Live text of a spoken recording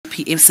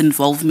ZANU-PF's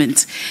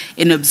involvement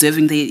in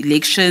observing the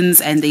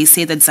elections, and they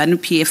say that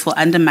ZANU-PF will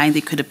undermine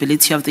the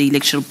credibility of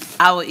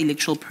our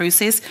electoral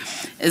process,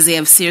 as they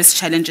have serious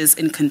challenges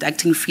in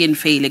conducting free and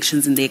fair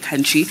elections in their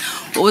country.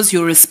 What was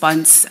your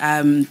response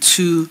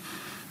to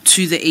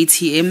the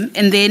ATM?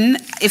 And then,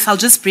 if I'll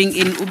just bring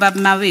in Ubab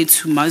Mawe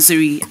to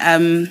Mazuri,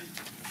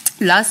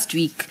 last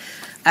week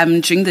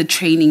during the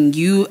training,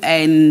 you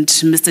and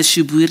Mr.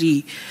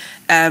 Shiburi,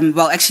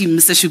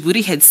 Mr.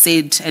 Shiburi had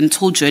said and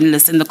told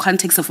journalists, in the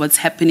context of what's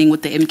happening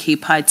with the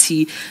MK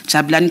party,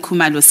 Jabulani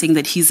Khumalo was saying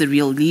that he's a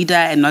real leader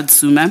and not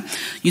Zuma.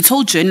 You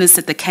told journalists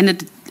that the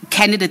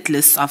candidate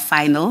lists are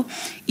final.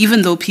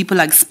 Even though people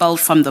are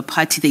expelled from the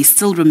party, they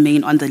still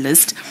remain on the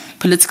list.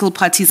 Political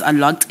parties are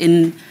locked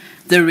in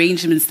the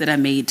arrangements that are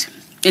made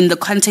in the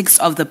context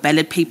of the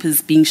ballot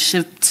papers being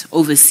shipped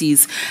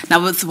overseas.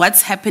 Now, with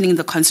what's happening in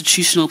the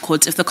Constitutional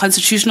Court, if the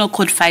Constitutional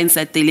Court finds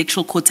that the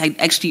Electoral Court had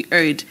actually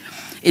erred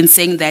in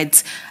saying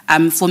that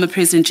former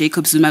President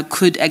Jacob Zuma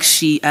could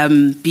actually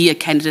be a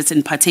candidate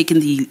and partake in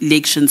the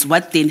elections,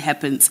 what then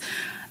happens?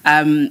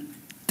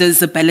 Does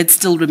the ballot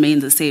still remain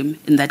the same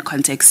in that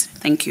context?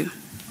 Thank you.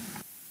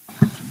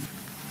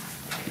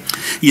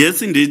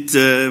 Yes, indeed.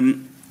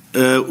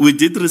 We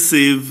did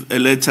receive a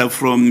letter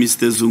from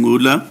Mr.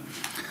 Zungula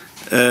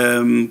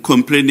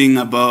complaining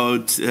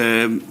about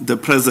the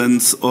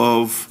presence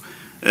of,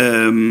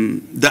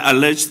 the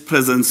alleged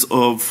presence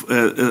of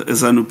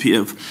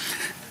ZANU-PF.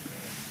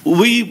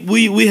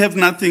 We have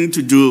nothing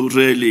to do,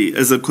 really,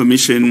 as a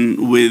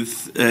commission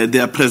with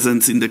their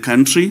presence in the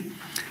country.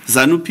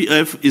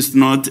 ZANU-PF is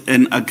not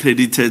an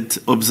accredited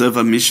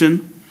observer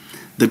mission.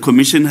 The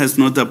commission has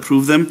not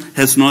approved them,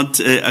 has not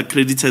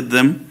accredited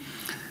them.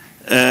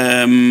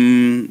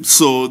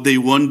 So they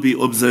won't be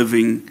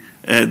observing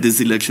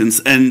these elections.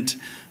 And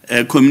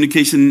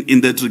communication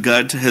in that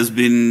regard has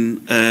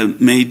been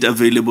made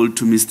available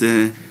to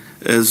Mr.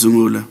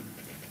 Zungula.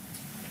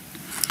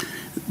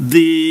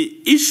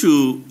 The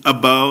issue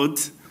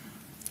about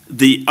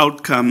the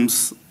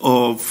outcomes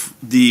of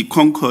the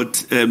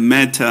Concord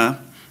matter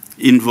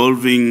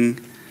involving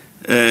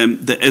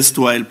the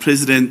erstwhile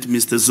President,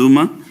 Mr.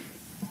 Zuma,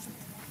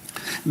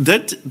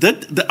 that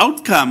the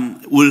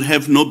outcome will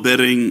have no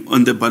bearing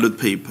on the ballot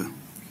paper.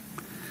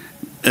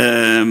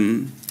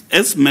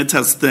 As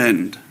matters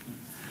stand,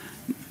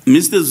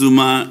 Mr.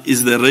 Zuma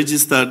is the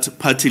registered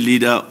party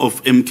leader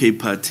of MK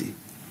Party.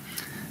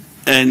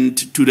 And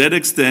to that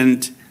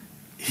extent,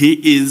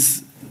 he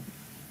is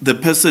the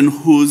person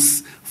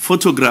whose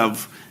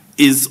photograph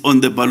is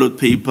on the ballot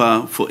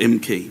paper for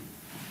MK.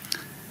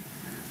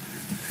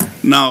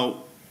 Now,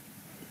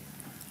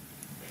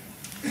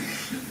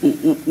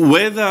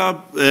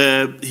 whether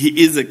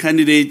he is a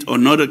candidate or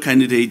not a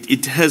candidate,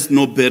 it has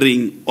no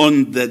bearing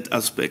on that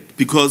aspect,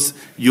 because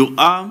you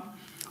are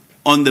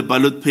on the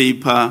ballot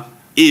paper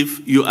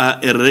if you are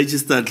a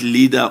registered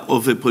leader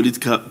of a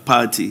political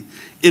party,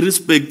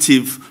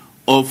 irrespective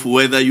of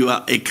whether you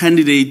are a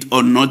candidate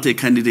or not a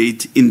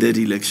candidate in that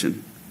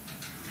election.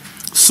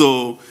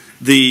 So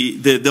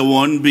there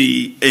won't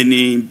be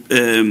any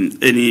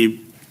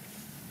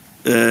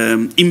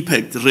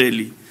impact,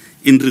 really,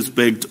 in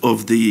respect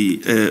of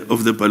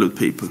the ballot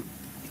paper.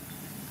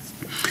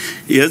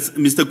 Yes,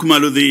 Mr.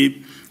 Khumalo,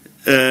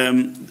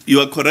 you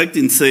are correct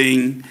in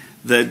saying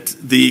that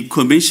the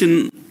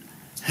Commission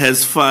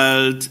has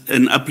filed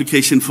an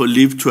application for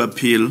leave to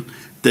appeal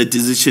the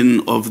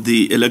decision of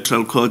the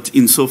Electoral Court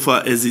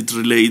insofar as it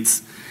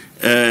relates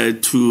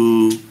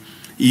to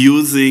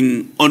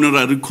using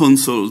honorary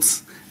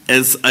consuls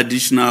as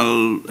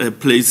additional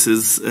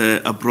places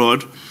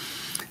abroad.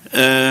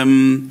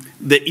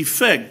 The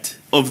effect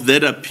of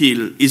that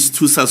appeal is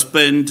to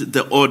suspend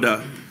the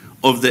order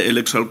of the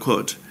Electoral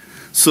Court.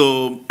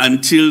 So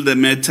until the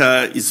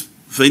matter is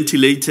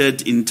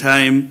ventilated in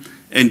time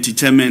and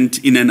determined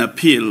in an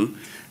appeal,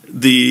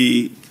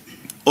 the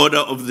order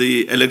of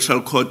the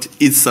Electoral Court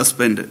is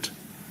suspended.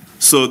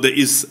 So there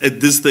is,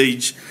 at this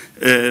stage,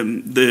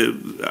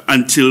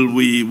 until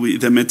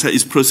the matter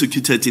is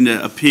prosecuted in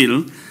the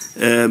appeal,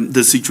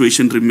 the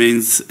situation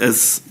remains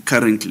as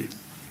currently.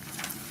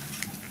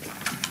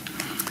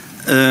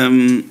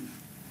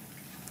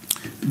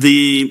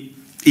 The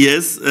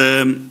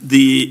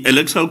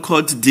Electoral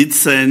Court did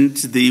send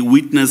the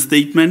witness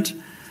statement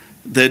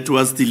that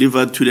was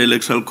delivered to the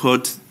Electoral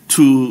Court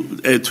to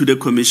the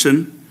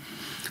Commission.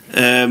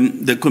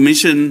 The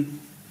Commission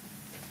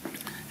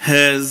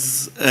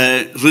has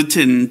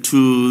written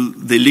to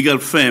the legal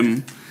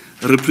firm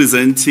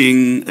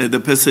representing the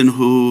person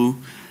who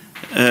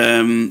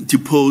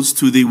deposed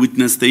to the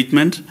witness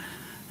statement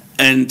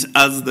and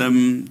asked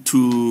them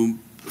to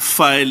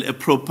file a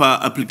proper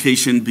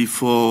application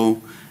before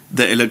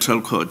the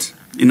Electoral Court.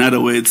 In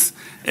other words,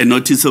 a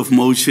notice of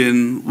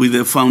motion with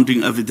a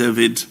founding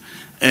affidavit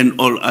and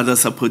all other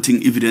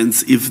supporting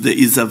evidence if there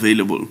is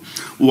available.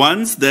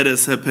 Once that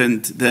has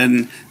happened,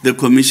 then the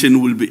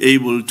Commission will be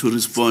able to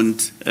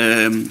respond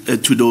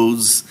to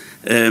those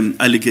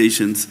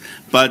allegations.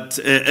 But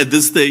at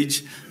this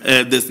stage,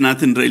 there's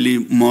nothing really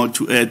more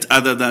to add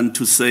other than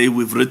to say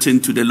we've written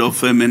to the law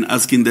firm and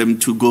asking them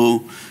to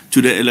go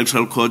to the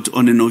Electoral Court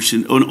on a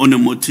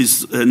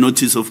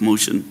notice of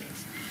motion.